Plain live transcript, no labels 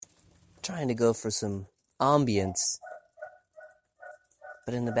trying to go for some ambience,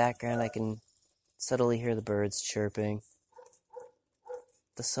 but in the background I can subtly hear the birds chirping,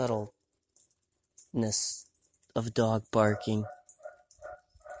 the subtleness of dog barking,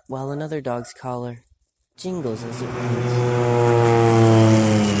 while another dog's collar jingles as it runs.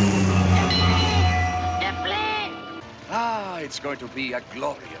 It's going to be a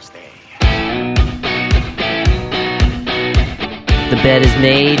glorious day. The bed is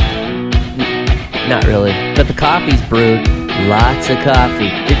made. Not really, but the coffee's brewed. Lots of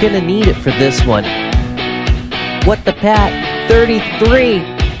coffee. You're gonna need it for this one. What the Pat? 33.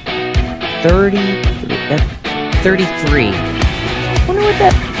 33. Wonder what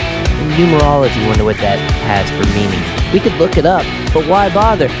that numerology. Wonder what that has for meaning. We could look it up, but why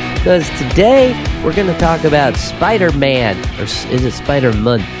bother? Because today we're gonna talk about Spider-Man, or is it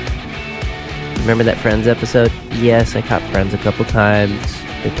Spider-Man? Remember that Friends episode? Yes, I caught Friends a couple times.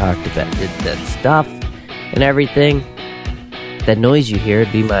 They talked about that stuff and everything. That noise you hear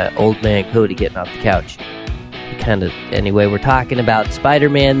would be my old man Cody getting off the couch. Anyway, we're talking about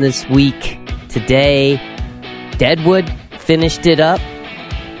Spider-Man this week. Today, Deadwood finished it up.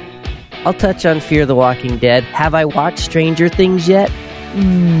 I'll touch on Fear the Walking Dead. Have I watched Stranger Things yet?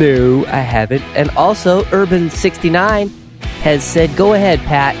 No, I haven't. And also, Urban69 has said, go ahead,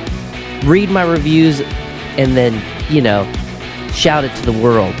 Pat. Read my reviews and then, shout it to the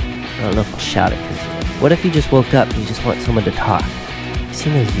world. I don't know if I'll shout it, because what if you just woke up and you just want someone to talk? You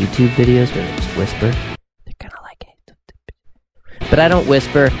seen those YouTube videos where they just whisper? They're kind of like it. But I don't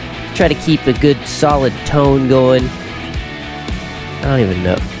whisper. Try to keep a good, solid tone going. I don't even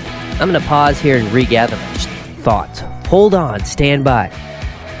know. I'm going to pause here and regather my thoughts. Hold on. Stand by.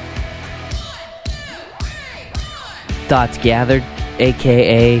 Thoughts gathered,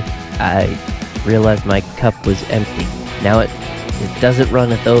 a.k.a. I realized my cup was empty. Now it doesn't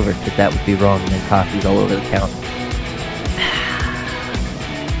runneth over, because that would be wrong, and then coffee's all over the counter.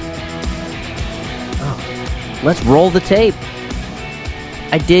 Oh, let's roll the tape.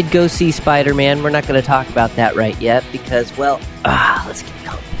 I did go see Spider-Man. We're not going to talk about that right yet, because, let's get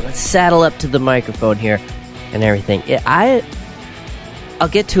comfy. Let's saddle up to the microphone here and everything. I'll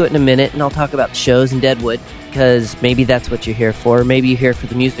get to it in a minute, and I'll talk about the shows in Deadwood, because maybe that's what you're here for. Maybe you're here for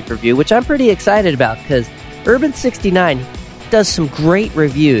the music review, which I'm pretty excited about, because Urban69 does some great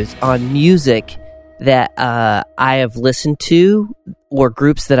reviews on music that I have listened to, or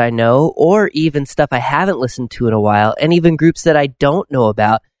groups that I know, or even stuff I haven't listened to in a while, and even groups that I don't know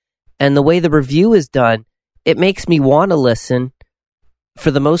about. And the way the review is done, it makes me want to listen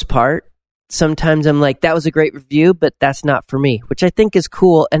for the most part. Sometimes I'm like, that was a great review, but that's not for me, which I think is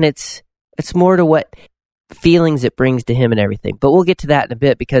cool, and it's more to what feelings it brings to him and everything. But we'll get to that in a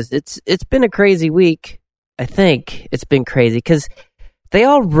bit, because it's been a crazy week. I think it's been crazy because they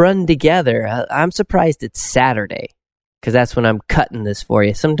all run together. I'm surprised it's Saturday, because that's when I'm cutting this for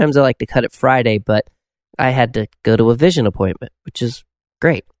you. Sometimes I like to cut it Friday, but I had to go to a vision appointment, which is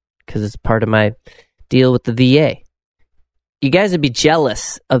great because it's part of my deal with the VA. You guys would be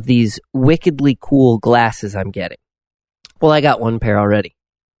jealous of these wickedly cool glasses I'm getting. Well, I got one pair already.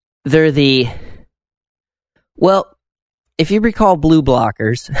 They're if you recall blue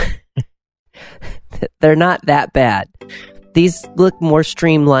blockers, they're not that bad. These look more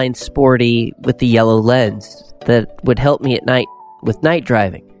streamlined, sporty, with the yellow lens that would help me at night with night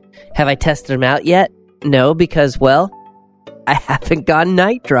driving. Have I tested them out yet? No, because, I haven't gone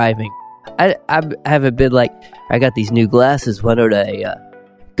night driving. I haven't been like, I got these new glasses, why don't I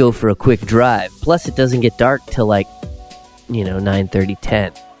go for a quick drive? Plus, it doesn't get dark till 9:30,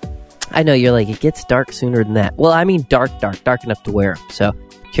 10. I know you're like, it gets dark sooner than that. Well, I mean dark enough to wear them. So,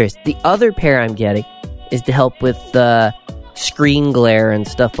 curious. The other pair I'm getting is to help with screen glare and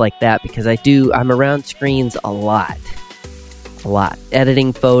stuff like that, because I'm around screens a lot.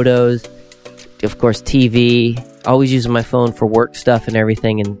 Editing photos, of course, TV, always using my phone for work stuff and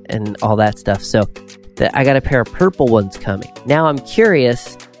everything and all that stuff. So I got a pair of purple ones coming. Now I'm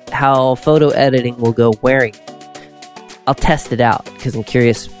curious how photo editing will go wearing. I'll test it out because I'm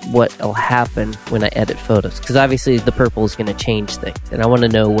curious what will happen when I edit photos. Because obviously the purple is going to change things, and I want to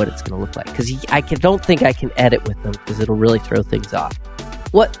know what it's going to look like. Because don't think I can edit with them, because it'll really throw things off.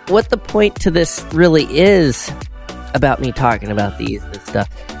 What the point to this really is about me talking about these and stuff,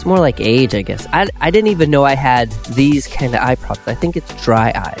 it's more like age, I guess. I didn't even know I had these kind of eye problems. I think it's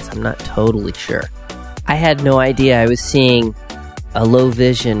dry eyes. I'm not totally sure. I had no idea. I was seeing a low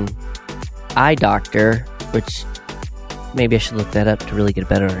vision eye doctor, which maybe I should look that up to really get a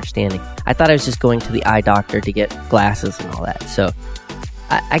better understanding. I thought I was just going to the eye doctor to get glasses and all that. So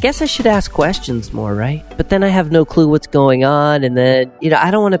I guess I should ask questions more, right? But then I have no clue what's going on, and then, I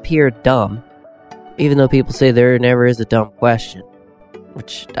don't want to appear dumb, even though people say there never is a dumb question,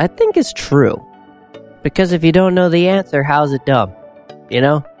 which I think is true. Because if you don't know the answer, how's it dumb?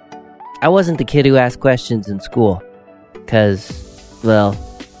 I wasn't the kid who asked questions in school, because, well,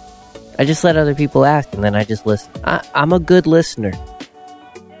 I just let other people ask, and then I just listen. I'm a good listener.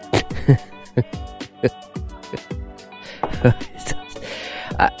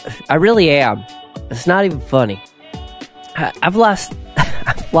 I really am. It's not even funny. I've lost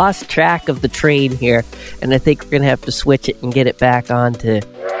track of the train here, and I think we're gonna have to switch it and get it back onto.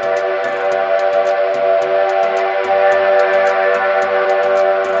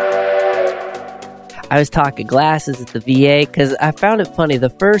 I was talking glasses at the VA because I found it funny.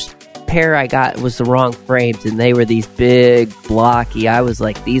 The first pair I got was the wrong frames, and they were these big, blocky. I was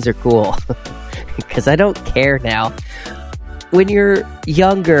like, these are cool because I don't care now. When you're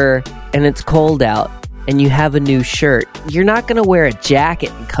younger and it's cold out and you have a new shirt, you're not going to wear a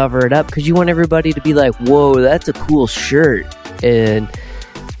jacket and cover it up because you want everybody to be like, whoa, that's a cool shirt. And,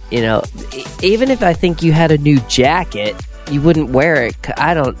 even if I think you had a new jacket, you wouldn't wear it.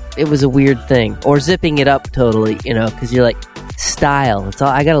 It was a weird thing. Or zipping it up totally, because you're like, style. It's all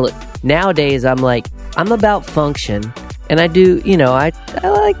I got to look. Nowadays, I'm like, I'm about function. And I do, I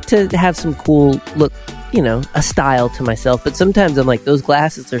like to have some cool look, a style to myself. But sometimes I'm like, those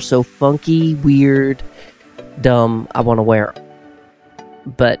glasses are so funky, weird, dumb, I want to wear them.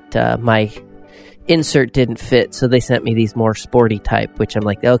 But my insert didn't fit, so they sent me these more sporty type, which I'm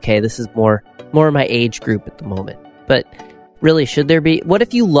like, okay, this is more my age group at the moment. But really, should there be? What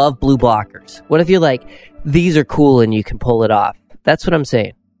if you love blue blockers? What if you're like, these are cool and you can pull it off? That's what I'm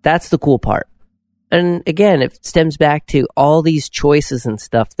saying. That's the cool part. And again, it stems back to all these choices and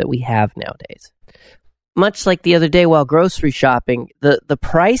stuff that we have nowadays. Much like the other day while grocery shopping, the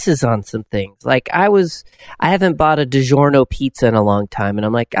prices on some things. Like I haven't bought a DiGiorno pizza in a long time, and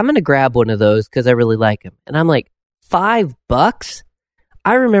I'm like, I'm going to grab one of those because I really like them. And I'm like, $5?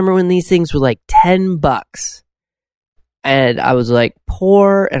 I remember when these things were like $10. And I was like,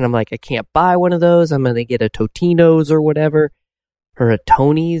 poor, and I'm like, I can't buy one of those. I'm going to get a Totino's or whatever, or a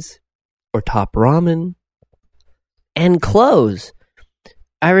Tony's, or Top Ramen, and clothes.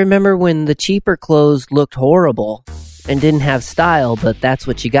 I remember when the cheaper clothes looked horrible and didn't have style, but that's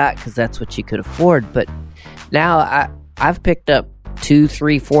what you got because that's what you could afford. But now I've picked up $2,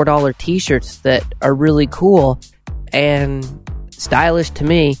 $3, $4 t-shirts that are really cool and stylish to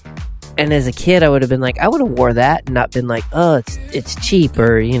me. And as a kid, I would have been like, I would have wore that and not been like, oh, it's cheap,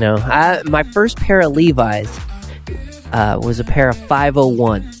 or, my first pair of Levi's was a pair of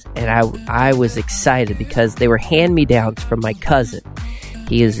 501s, and I was excited because they were hand-me-downs from my cousin.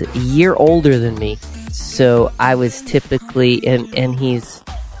 He is a year older than me, so I was typically, and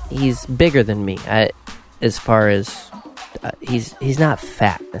he's bigger than me. As far as he's not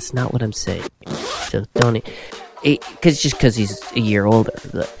fat. That's not what I'm saying. So don't, because he's a year older.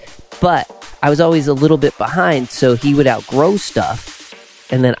 But I was always a little bit behind, so he would outgrow stuff,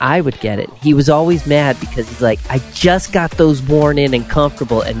 and then I would get it. He was always mad because he's like, I just got those worn in and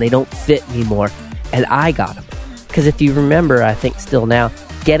comfortable, and they don't fit anymore, and I got them. Because if you remember, I think still now,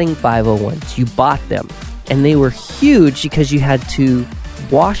 getting 501s, you bought them, and they were huge because you had to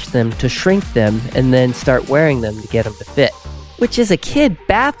wash them to shrink them and then start wearing them to get them to fit. Which as a kid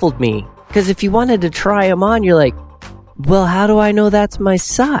baffled me, because if you wanted to try them on, you're like, well, how do I know that's my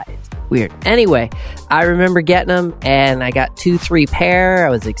size? Weird. Anyway, I remember getting them, and I got 2-3 pair. I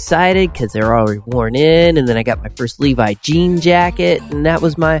was excited because they were already worn in, and then I got my first Levi jean jacket, and that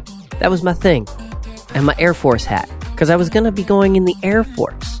was my thing. And my Air Force hat, because I was going to be going in the Air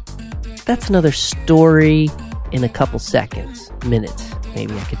Force. That's another story in a couple minutes,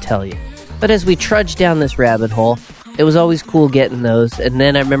 maybe I could tell you. But as we trudged down this rabbit hole, it was always cool getting those. And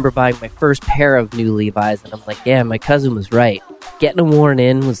then I remember buying my first pair of new Levi's, and I'm like, yeah, my cousin was right. Getting them worn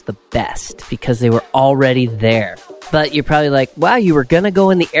in was the best because they were already there. But you're probably like, wow, you were going to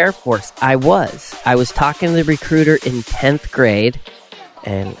go in the Air Force. I was talking to the recruiter in 10th grade.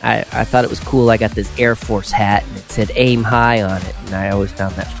 And I thought it was cool. I got this Air Force hat, and it said aim high on it. And I always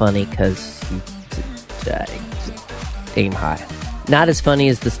found that funny because aim high. Not as funny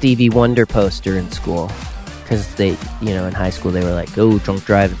as the Stevie Wonder poster in school. Because they, in high school, they were like, oh, drunk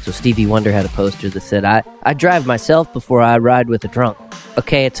driving. So Stevie Wonder had a poster that said, I drive myself before I ride with a drunk.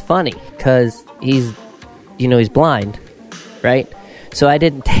 Okay, it's funny because he's blind, right? So I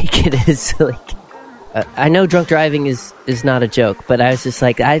didn't take it as like, I know drunk driving is not a joke, but I was just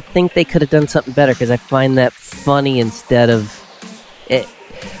like, I think they could have done something better because I find that funny instead of it.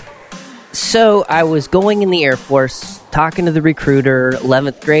 So I was going in the Air Force, talking to the recruiter.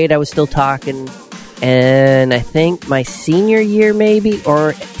 11th grade, I was still talking. And I think my senior year, maybe,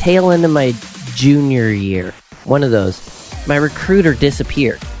 or tail end of my junior year, one of those, my recruiter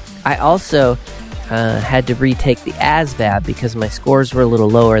disappeared. I also had to retake the ASVAB because my scores were a little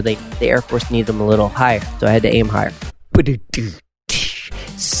lower. The Air Force needed them a little higher, so I had to aim higher.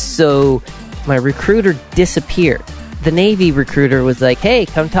 So my recruiter disappeared. The Navy recruiter was like, hey,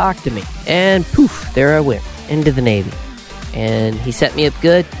 come talk to me. And poof, there I went, into the Navy. And he set me up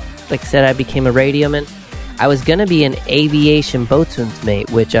good. Like I said, I became a radioman. I was going to be an aviation boatswain's mate,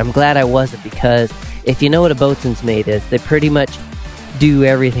 which I'm glad I wasn't, because if you know what a boatswain's mate is, they pretty much do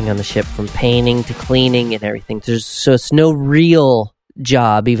everything on the ship, from painting to cleaning and everything. So it's no real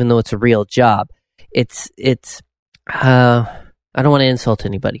job, even though it's a real job. It's I don't want to insult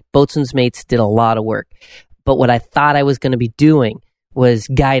anybody. Boatswain's mates did a lot of work. But what I thought I was going to be doing was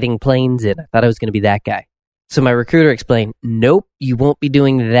guiding planes in. I thought I was going to be that guy. So my recruiter explained, nope, you won't be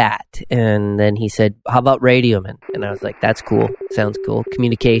doing that. And then he said, how about radioman? And I was like, that's cool. Sounds cool.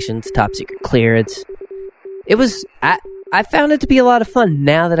 Communications, top secret clearance. It was, I found it to be a lot of fun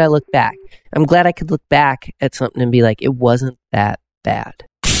now that I look back. I'm glad I could look back at something and be like, it wasn't that bad.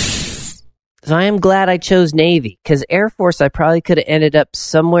 So I am glad I chose Navy, because Air Force, I probably could have ended up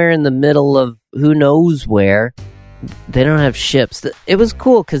somewhere in the middle of who knows where. They don't have ships. It was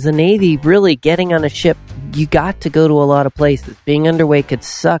cool, because the Navy, really getting on a ship, you got to go to a lot of places. Being underway could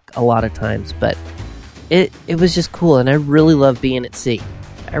suck a lot of times, but it was just cool, and I really love being at sea.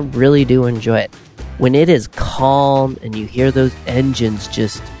 I really do enjoy it. When it is calm and you hear those engines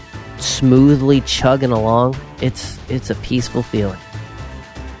just smoothly chugging along, it's a peaceful feeling.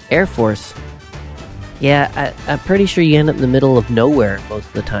 Air Force, yeah, I'm pretty sure you end up in the middle of nowhere most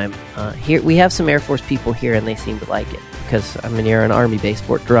of the time. Here we have some Air Force people here, and they seem to like it, because I'm near an Army base,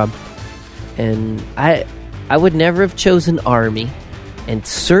 Fort Drum, and I would never have chosen Army, and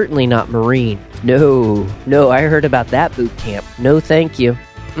certainly not Marine. No, I heard about that boot camp. No, thank you.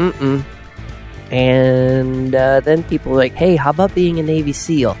 And then people were like, hey, how about being a Navy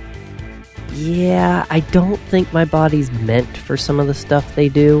SEAL? Yeah, I don't think my body's meant for some of the stuff they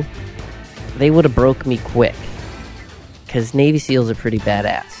do. They would have broke me quick, because Navy SEALs are pretty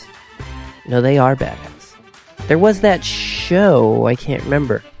badass. No, they are badass. There was that show, I can't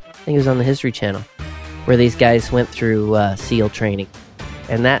remember, I think it was on the History Channel, where these guys went through SEAL training,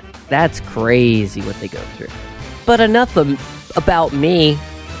 and that's crazy what they go through. But enough about me,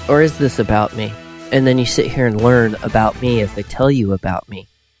 or is this about me? And then you sit here and learn about me as they tell you about me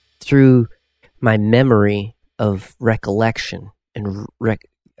through my memory of recollection and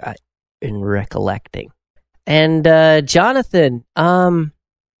recollecting. And Jonathan,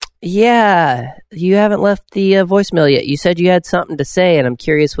 yeah, you haven't left the voicemail yet. You said you had something to say, and I'm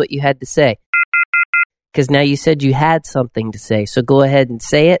curious what you had to say. Because now you said you had something to say, so go ahead and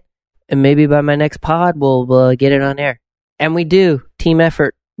say it, and maybe by my next pod we'll get it on air. And we do team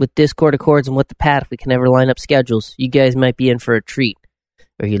effort with Discord Accords and What the Pat. If we can ever line up schedules, you guys might be in for a treat,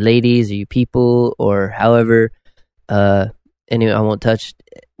 or you ladies, or you people, or however. Anyway, I won't touch.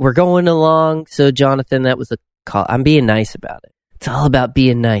 We're going along. So, Jonathan, that was the call. I'm being nice about it. It's all about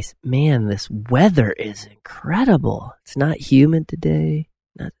being nice. Man, this weather is incredible. It's not humid today.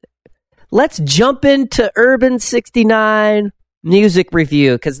 Let's jump into Urban 69 music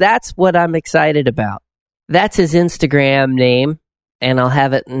review, because that's what I'm excited about. That's his Instagram name, and I'll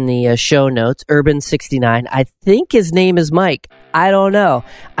have it in the show notes, Urban 69. I think his name is Mike. I don't know.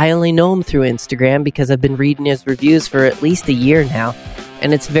 I only know him through Instagram because I've been reading his reviews for at least a year now,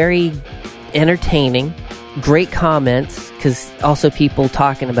 and it's very entertaining. Great comments, because also people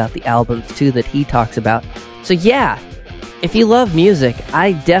talking about the albums too that he talks about. So yeah, if you love music,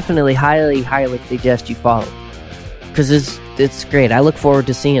 I definitely highly suggest you follow him, because it's great. I look forward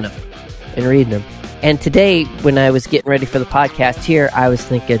to seeing him and reading him. And today, when I was getting ready for the podcast here, I was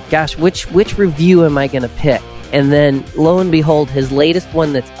thinking, gosh, which review am I going to pick? And then, lo and behold, his latest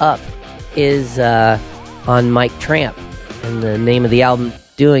one that's up is on Mike Tramp. And the name of the album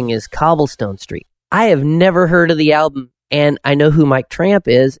doing is Cobblestone Street. I have never heard of the album, and I know who Mike Tramp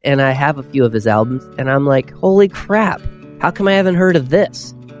is, and I have a few of his albums, and I'm like, holy crap, how come I haven't heard of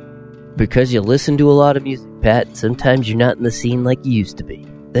this? Because you listen to a lot of music, Pat. Sometimes you're not in the scene like you used to be.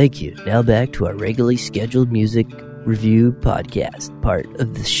 Thank you. Now back to our regularly scheduled music review podcast part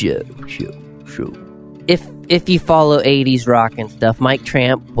of the show. If you follow 80s rock and stuff, Mike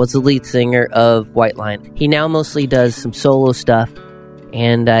Tramp was the lead singer of White Lion. He now mostly does some solo stuff,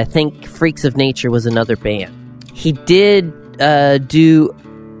 and I think Freaks of Nature was another band. He did do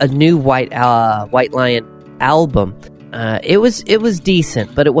a new White Lion album, It was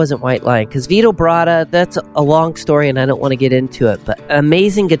decent, but it wasn't White Lion. Because Vito Bratta, that's a long story, and I don't want to get into it. But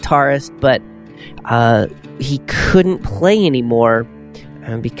amazing guitarist, but he couldn't play anymore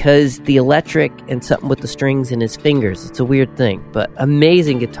because the electric and something with the strings in his fingers. It's a weird thing, but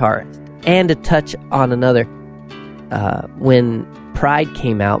amazing guitarist. And to touch on another, when Pride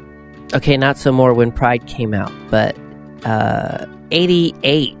came out, okay, not so more when Pride came out, but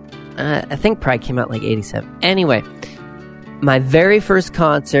 88, I think Pride came out like 87. Anyway, my very first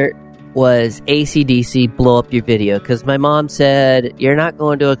concert was AC/DC Blow Up Your Video, because my mom said, you're not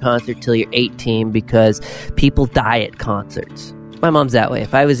going to a concert till you're 18 because people die at concerts. My mom's that way.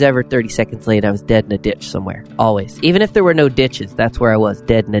 If I was ever 30 seconds late, I was dead in a ditch somewhere. Always. Even if there were no ditches, that's where I was,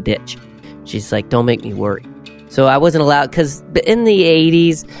 dead in a ditch. She's like, don't make me worry. So I wasn't allowed, because in the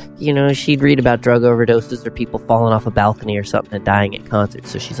 80s, you know, she'd read about drug overdoses or people falling off a balcony or something and dying at concerts.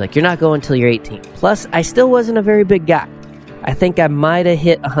 So she's like, you're not going until you're 18. Plus, I still wasn't a very big guy. I think I might have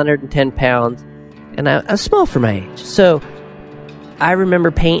hit 110 pounds, and I was small for my age. So I remember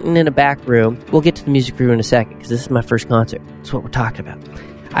painting in a back room. We'll get to the music room in a second, because this is my first concert. That's what we're talking about.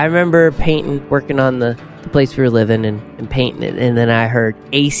 I remember painting, working on the place we were living and painting it, and then I heard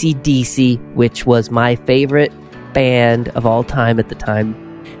AC/DC, which was my favorite band of all time at the time,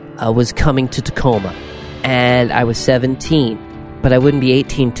 was coming to Tacoma. And I was 17, but I wouldn't be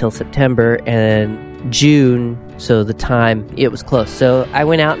 18 till September and June, so the time, it was close. So I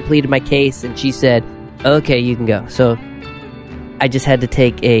went out and pleaded my case, and she said, okay, you can go. So I just had to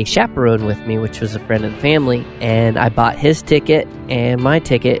take a chaperone with me, which was a friend of the family, and I bought his ticket and my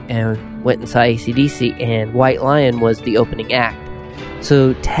ticket and went and saw AC/DC, and White Lion was the opening act.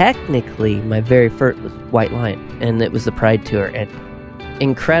 So technically, my very first was White Lion, and it was the Pride Tour, and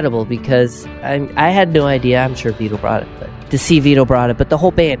incredible, because I had no idea. I'm sure Vito brought it, but to see Vito brought it, but the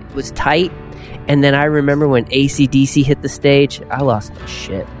whole band was tight. And then I remember when AC/DC hit the stage, I lost my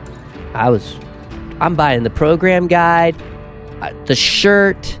shit. I'm buying the program guide, the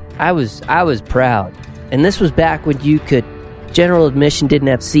shirt. I was proud. And this was back when you could, general admission didn't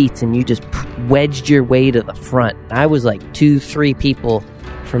have seats, and you just wedged your way to the front. I was like 2-3 people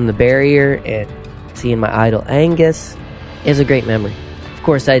from the barrier, and seeing my idol Angus is a great memory. Of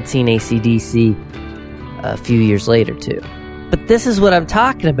course, I'd seen AC/DC a few years later too. But this is what I'm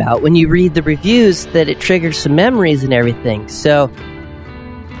talking about when you read the reviews, that it triggers some memories and everything. So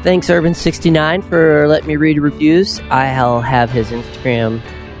thanks Urban69 for letting me read reviews. I'll have his Instagram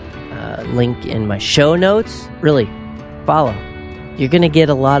link in my show notes. Really, follow. You're going to get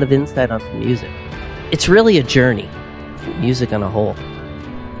a lot of insight on some music. It's really a journey, music on a whole.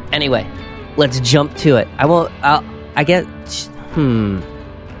 Anyway, let's jump to it. I'll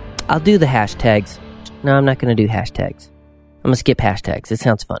do the hashtags. No, I'm not going to do hashtags. I'm going to skip hashtags. It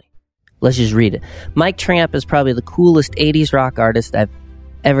sounds funny. Let's just read it. Mike Tramp is probably the coolest 80s rock artist I've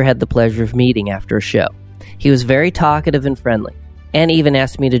ever had the pleasure of meeting after a show. He was very talkative and friendly, and even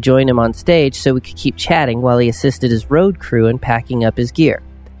asked me to join him on stage so we could keep chatting while he assisted his road crew in packing up his gear.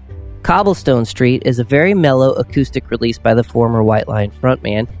 Cobblestone Street is a very mellow acoustic release by the former White Lion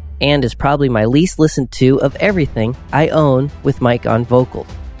frontman, and is probably my least listened to of everything I own with Mike on vocals.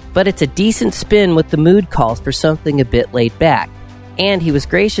 But it's a decent spin with the mood calls for something a bit laid back, and he was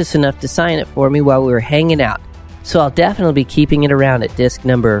gracious enough to sign it for me while we were hanging out, so I'll definitely be keeping it around at disc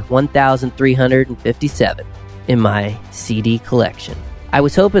number 1357 in my CD collection. I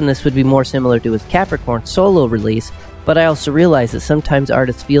was hoping this would be more similar to his Capricorn solo release, but I also realize that sometimes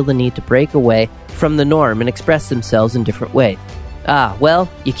artists feel the need to break away from the norm and express themselves in different ways. Well,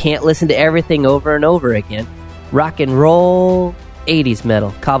 you can't listen to everything over and over again. Rock and roll, 80s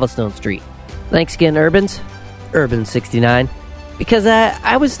metal, Cobblestone Street. Thanks again, Urban69. Because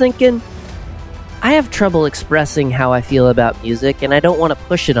I was thinking, I have trouble expressing how I feel about music, and I don't want to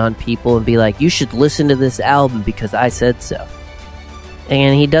push it on people and be like, you should listen to this album because I said so.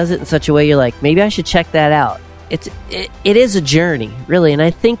 And he does it in such a way you're like, maybe I should check that out. It is a journey, really, and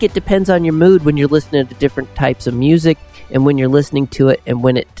I think it depends on your mood when you're listening to different types of music, and when you're listening to it, and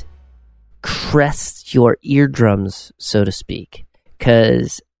when it crests your eardrums, so to speak.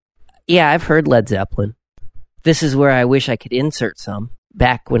 Because, yeah, I've heard Led Zeppelin. This is where I wish I could insert some,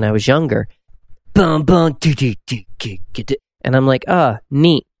 back when I was younger. Bum, bum, and I'm like,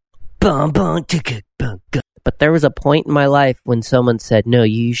 neat. Bum, bum, but there was a point in my life when someone said, no,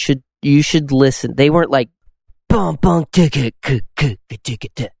 you should listen. They weren't like, bum, bum,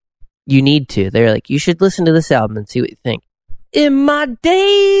 you need to. They're like, you should listen to this album and see what you think. In my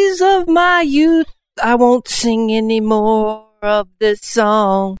days of my youth, I won't sing any more of this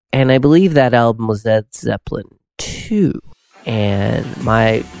song. And I believe that album was Led Zeppelin 2. And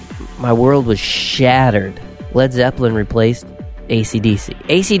my world was shattered Led Zeppelin replaced AC/DC.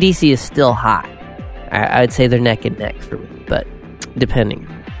 AC/DC is still high. I'd say they're neck and neck for me, but depending.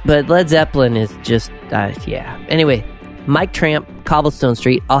 But Led Zeppelin is just, yeah. Anyway, Mike Tramp, Cobblestone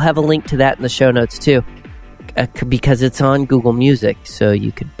Street. I'll have a link to that in the show notes too, because it's on Google Music, so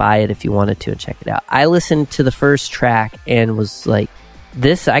you could buy it if you wanted to and check it out. I listened to the first track and was like,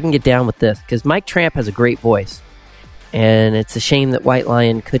 this, I can get down with this, because Mike Tramp has a great voice. And it's a shame that White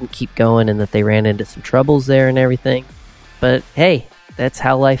Lion couldn't keep going and that they ran into some troubles there and everything. But hey, that's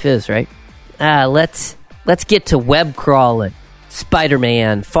how life is, right? Let's get to web crawling.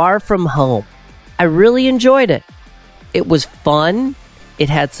 Spider-Man, Far From Home. I really enjoyed it. It was fun. It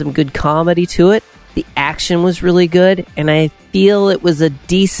had some good comedy to it. The action was really good. And I feel it was a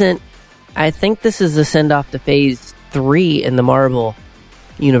decent... I think this is a send-off to Phase 3 in the Marvel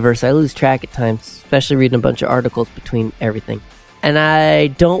universe. I lose track at times, especially reading a bunch of articles between everything. And I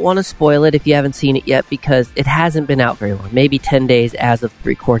don't want to spoil it if you haven't seen it yet, because it hasn't been out very long. Maybe 10 days as of the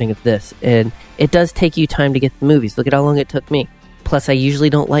recording of this. And it does take you time to get the movies. Look at how long it took me. Plus, I usually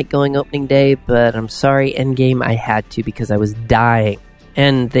don't like going opening day, but I'm sorry, Endgame, I had to because I was dying.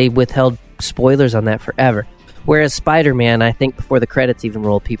 And they withheld spoilers on that forever. Whereas Spider-Man, I think before the credits even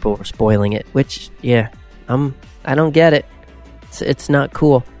rolled, people were spoiling it. Which, yeah, I don't get it. It's not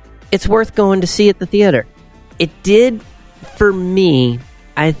cool. It's worth going to see at the theater. It did, for me,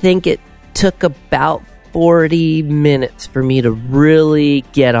 I think it took about 40 minutes for me to really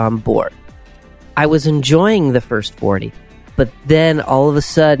get on board. I was enjoying the first 40, but then all of a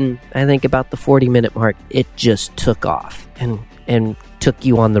sudden, I think about the 40-minute mark, it just took off and took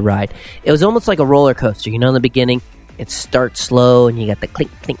you on the ride. It was almost like a roller coaster. You know, in the beginning, it starts slow, and you got the clink,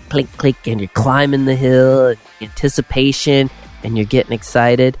 clink, clink, clink, and you're climbing the hill, and anticipation, and you're getting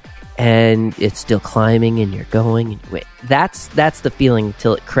excited, and it's still climbing, and you're going, and wait. That's the feeling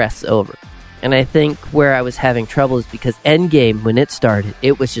until it crests over. And I think where I was having trouble is because Endgame, when it started,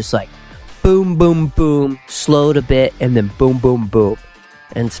 it was just like boom, boom, boom, slowed a bit, and then boom, boom, boom.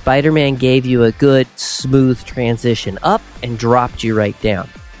 And Spider-Man gave you a good, smooth transition up and dropped you right down.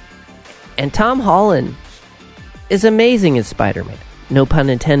 And Tom Holland is amazing as Spider-Man. No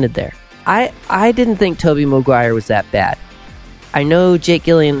pun intended there. I didn't think Tobey Maguire was that bad. I know Jake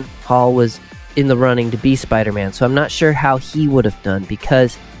Gyllenhaal was in the running to be Spider-Man, so I'm not sure how he would have done,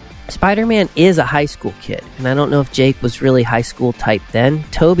 because Spider-Man is a high school kid, and I don't know if Jake was really high school type then.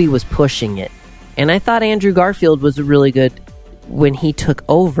 Tobey was pushing it. And I thought Andrew Garfield was really good when he took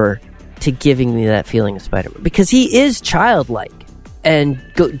over to giving me that feeling of Spider-Man, because he is childlike and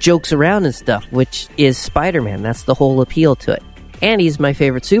jokes around and stuff, which is Spider-Man. That's the whole appeal to it. And he's my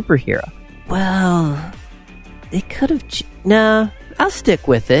favorite superhero. Well, they could have... Nah, I'll stick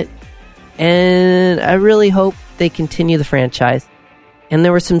with it. And I really hope they continue the franchise. And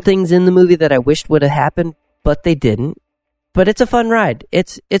there were some things in the movie that I wished would have happened, but they didn't. But it's a fun ride.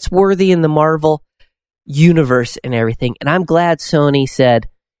 It's worthy in the Marvel universe and everything. And I'm glad Sony said,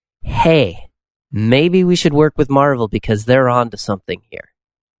 hey, maybe we should work with Marvel because they're on to something here.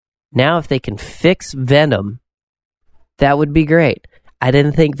 Now, if they can fix Venom, that would be great. I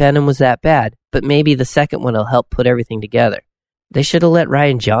didn't think Venom was that bad, but maybe the second one will help put everything together. They should have let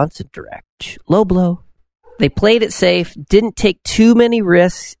Rian Johnson direct. Low blow. They played it safe, didn't take too many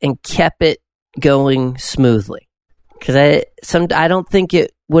risks, and kept it going smoothly. Because I don't think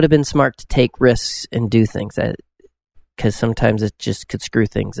it would have been smart to take risks and do things, because sometimes it just could screw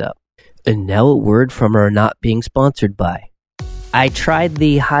things up. And now a word from our not being sponsored by. I tried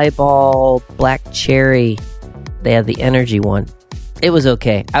the Highball Black Cherry. They have the energy one. It was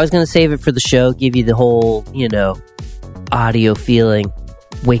okay. I was going to save it for the show, give you the whole, audio feeling,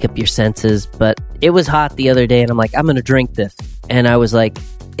 wake up your senses. But it was hot the other day, and I'm like, I'm going to drink this. And I was like,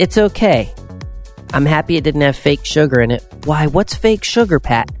 it's okay. I'm happy it didn't have fake sugar in it. Why? What's fake sugar,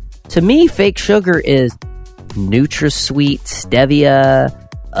 Pat? To me, fake sugar is NutraSweet, Stevia,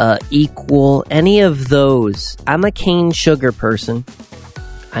 Equal, any of those. I'm a cane sugar person.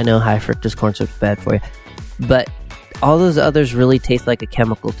 I know high fructose corn syrup is bad for you, but all those others really taste like a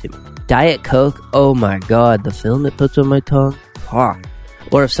chemical to me. Diet Coke, oh my god, the film it puts on my tongue.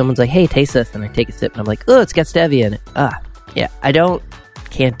 Or if someone's like, hey, taste this, and I take a sip, and I'm like, oh, it's got stevia in it. Yeah,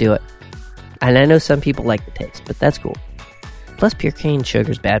 can't do it. And I know some people like the taste, but that's cool. Plus, pure cane sugar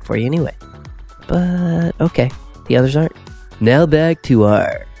is bad for you anyway. But, okay, the others aren't. Now back to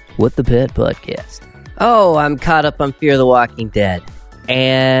our What the Pet podcast. Oh, I'm caught up on Fear the Walking Dead.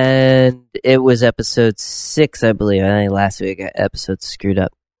 And it was episode 6, I believe. I think last week I got episodes screwed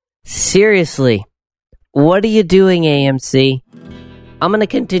up. Seriously, what are you doing, AMC? I'm going to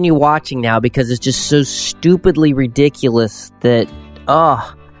continue watching now because it's just so stupidly ridiculous that,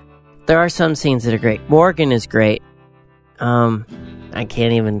 There are some scenes that are great. Morgan is great. I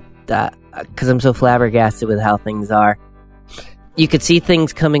can't even, because I'm so flabbergasted with how things are. You could see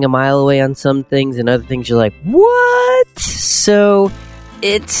things coming a mile away on some things, and other things you're like, what? So,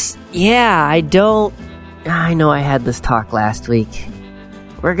 I know I had this talk last week.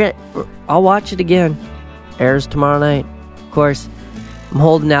 I'll watch it again. Airs tomorrow night. Of course, I'm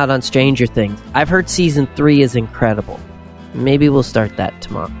holding out on Stranger Things. I've heard season 3 is incredible. Maybe we'll start that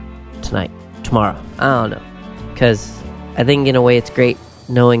tomorrow. I don't know. Because I think in a way it's great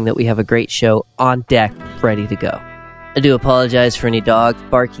knowing that we have a great show on deck ready to go. I do apologize for any dogs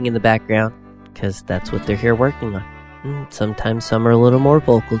barking in the background, because that's what they're here working on. Sometimes some are a little more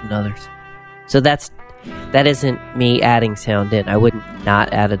vocal than others. So that isn't me adding sound in. I wouldn't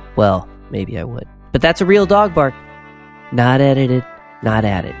not add it. Well, maybe I would. But that's a real dog bark. Not edited, not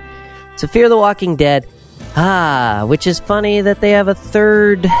added. So Fear the Walking Dead. Which is funny that they have a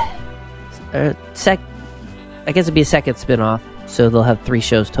third... I guess it'd be a second spinoff, so they'll have 3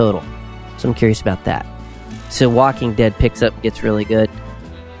 shows total. So I'm curious about that. So Walking Dead picks up and gets really good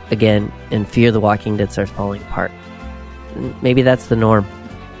again, and Fear the Walking Dead starts falling apart. Maybe that's the norm.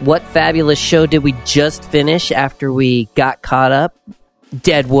 What fabulous show did we just finish after we got caught up?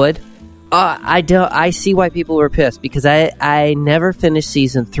 Deadwood. I see why people were pissed, because I never finished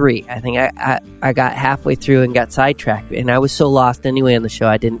season 3. I think I got halfway through and got sidetracked, and I was so lost anyway on the show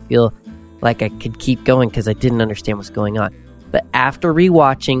I didn't feel like I could keep going because I didn't understand what's going on. But after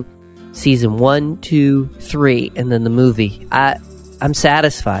rewatching season 1, 2, 3, and then the movie, I'm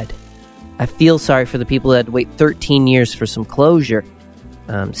satisfied. I feel sorry for the people that had to wait 13 years for some closure.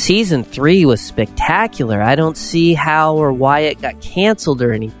 Season 3 was spectacular. I don't see how or why it got canceled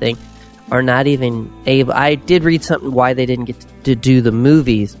or anything, or not even able. I did read something why they didn't get to do the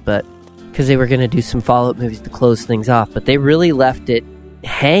movies, but because they were going to do some follow-up movies to close things off, but they really left it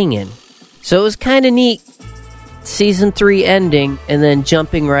hanging. So it was kind of neat, season 3 ending and then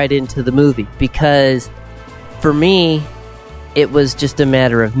jumping right into the movie, because for me, it was just a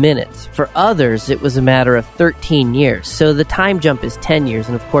matter of minutes. For others, it was a matter of 13 years. So the time jump is 10 years,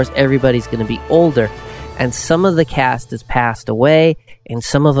 and of course, everybody's going to be older. And some of the cast has passed away, and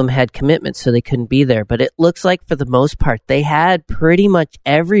some of them had commitments, so they couldn't be there. But it looks like, for the most part, they had pretty much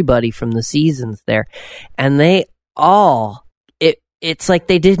everybody from the seasons there. And they all... It's like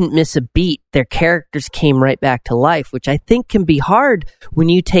they didn't miss a beat. Their characters came right back to life, which I think can be hard when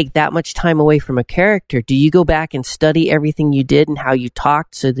you take that much time away from a character. Do you go back and study everything you did and how you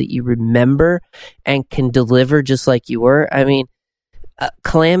talked so that you remember and can deliver just like you were? I mean,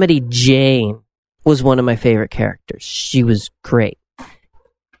 Calamity Jane was one of my favorite characters. She was great.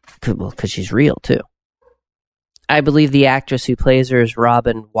 Well, because she's real, too. I believe the actress who plays her is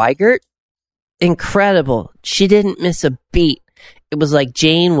Robin Weigert. Incredible. She didn't miss a beat. It was like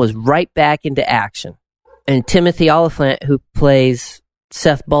Jane was right back into action. And Timothy Olyphant, who plays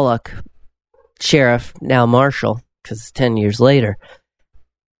Seth Bullock, sheriff, now marshal, because it's 10 years later,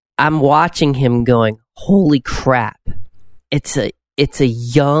 I'm watching him going, holy crap. It's a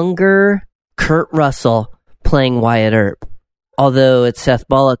younger Kurt Russell playing Wyatt Earp. Although it's Seth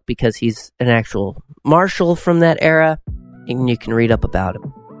Bullock because he's an actual marshal from that era, and you can read up about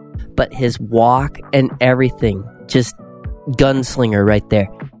him. But his walk and everything, just gunslinger right there.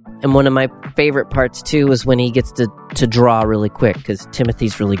 And one of my favorite parts too was when he gets to draw really quick, because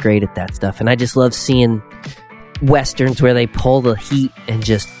Timothy's really great at that stuff. And I just love seeing westerns where they pull the heat and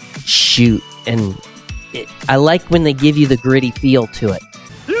just shoot. And I like when they give you the gritty feel to it.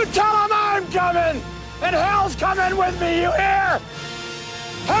 You tell them I'm coming, and hell's coming with me, you hear?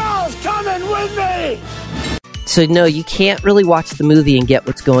 Hell's coming with me! So no, you can't really watch the movie and get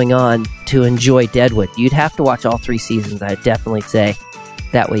what's going on to enjoy Deadwood. You'd have to watch all 3 seasons, I'd definitely say.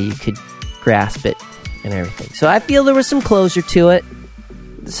 That way you could grasp it and everything. So I feel there was some closure to it.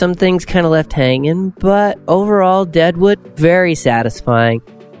 Some things kind of left hanging, but overall, Deadwood, very satisfying.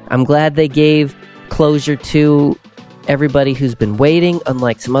 I'm glad they gave closure to everybody who's been waiting,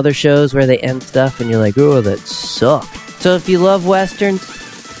 unlike some other shows where they end stuff and you're like, oh, that sucked. So if you love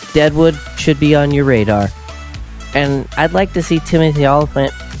westerns, Deadwood should be on your radar. And I'd like to see Timothy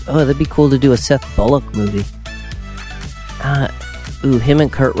Olyphant. Oh, that'd be cool to do a Seth Bullock movie. Him and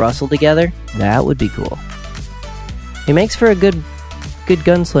Kurt Russell together? That would be cool. He makes for a good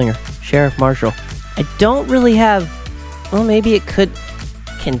gunslinger, Sheriff Marshall. I don't really have... Well, maybe it could...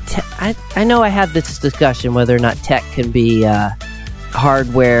 I know I had this discussion whether or not tech can be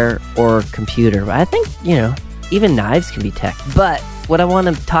hardware or computer. But I think, even knives can be tech. But what I want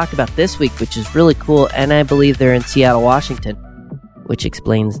to talk about this week, which is really cool, and I believe they're in Seattle, Washington, which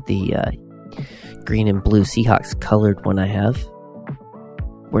explains the green and blue Seahawks colored one I have.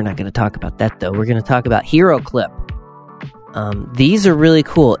 We're not going to talk about that, though. We're going to talk about Hero Clip. These are really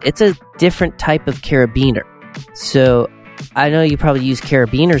cool. It's a different type of carabiner. So I know you probably use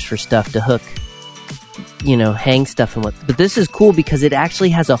carabiners for stuff to hook, hang stuff and what. But this is cool because it actually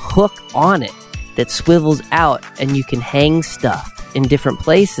has a hook on it that swivels out, and you can hang stuff in different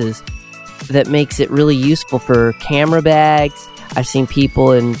places. That makes it really useful for camera bags. I've seen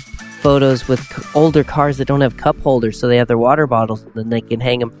people in photos with older cars that don't have cup holders, so they have their water bottles, and then they can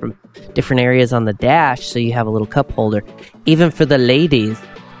hang them from different areas on the dash, so you have a little cup holder. Even for the ladies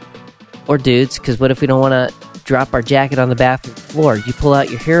or dudes, because what if we don't want to drop our jacket on the bathroom floor? You pull out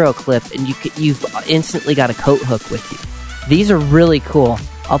your Hero Clip, and you've instantly got a coat hook with you. These are really cool.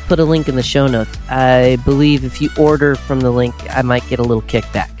 I'll put a link in the show notes. I believe if you order from the link, I might get a little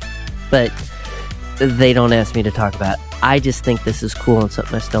kickback. But they don't ask me to talk about it. I just think this is cool and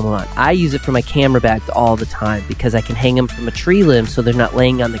something I stumble on. I use it for my camera bags all the time because I can hang them from a tree limb so they're not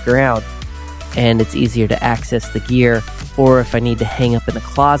laying on the ground, and it's easier to access the gear. Or if I need to hang up in a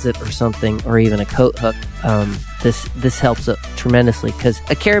closet or something, or even a coat hook, this helps tremendously, because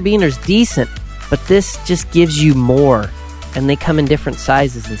a carabiner's decent, but this just gives you more, and they come in different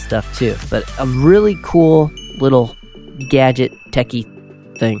sizes and stuff too. But a really cool little gadget techie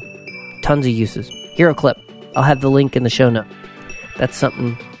thing. Tons of uses. Hero Clip. I'll have the link in the show note. That's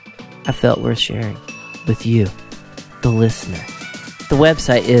something I felt worth sharing with you, the listener. The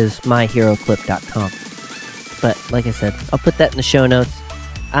website is myheroclip.com. But like I said, I'll put that in the show notes.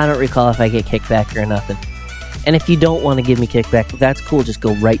 I don't recall if I get kickback or nothing. And if you don't want to give me kickback, that's cool. Just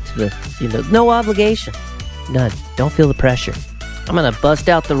go right to the, no obligation. None. Don't feel the pressure. I'm going to bust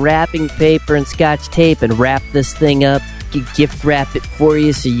out the wrapping paper and scotch tape and wrap this thing up. Gift wrap it for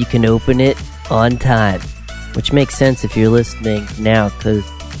you so you can open it on time. Which makes sense if you're listening now, because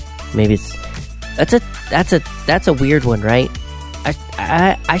maybe that's a weird one, right?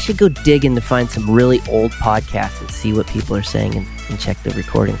 I should go digging to find some really old podcasts and see what people are saying and check the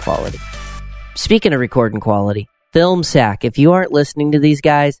recording quality. Speaking of recording quality, Film Sack. If you aren't listening to these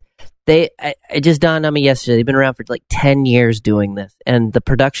guys, it just dawned on me yesterday. They've been around for like 10 years doing this, and the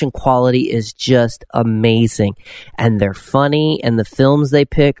production quality is just amazing. And they're funny, and the films they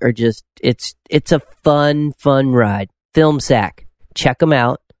pick are just, it's a fun ride. Film Sack. Check them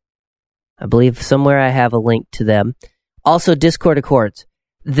out. I believe somewhere I have a link to them. Also, Discord Accords.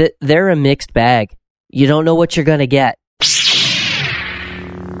 They're a mixed bag. You don't know what you're going to get.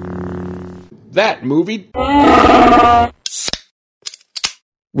 That movie...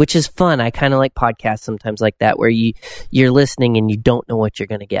 Which is fun. I kind of like podcasts sometimes like that, where you're listening and you don't know what you're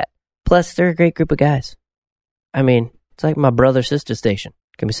going to get. Plus, they're a great group of guys. I mean, it's like my brother-sister station.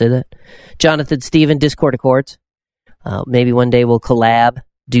 Can we say that? Jonathan, Steven, Discord Accords. Maybe one day we'll collab,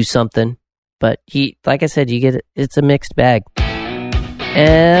 do something. But like I said, you get it. It's a mixed bag.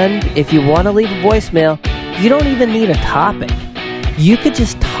 And if you want to leave a voicemail, you don't even need a topic. You could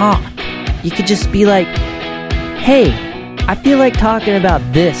just talk. You could just be like, hey, I feel like talking about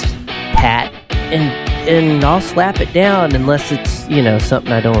this, Pat, and I'll slap it down unless it's,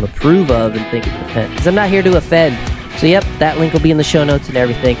 something I don't approve of and think it offends. Because I'm not here to offend. So yep, that link will be in the show notes and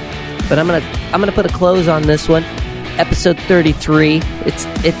everything. But I'm gonna put a close on this one. Episode 33.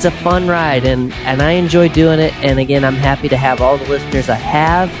 It's a fun ride, and I enjoy doing it. And again, I'm happy to have all the listeners I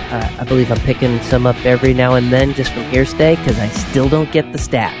have. I believe I'm picking some up every now and then just from hearsay, because I still don't get the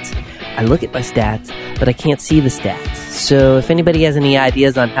stats. I look at my stats, but I can't see the stats. So if anybody has any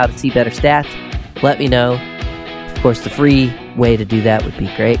ideas on how to see better stats, let me know. Of course, the free way to do that would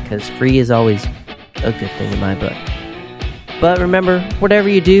be great, because free is always a good thing in my book. But remember, whatever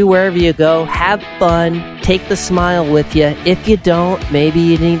you do, wherever you go, have fun. Take the smile with you. If you don't, maybe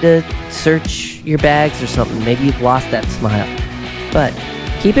you need to search your bags or something. Maybe you've lost that smile. But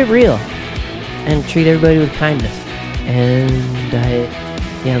keep it real and treat everybody with kindness. And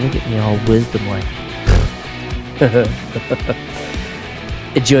yeah, look at me all wisdom-like.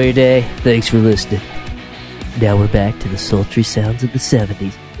 Enjoy your day. Thanks for listening. Now we're back to the sultry sounds of the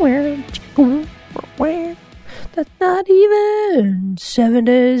 70s. That's not even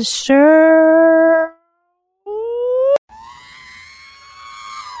 70s, sir.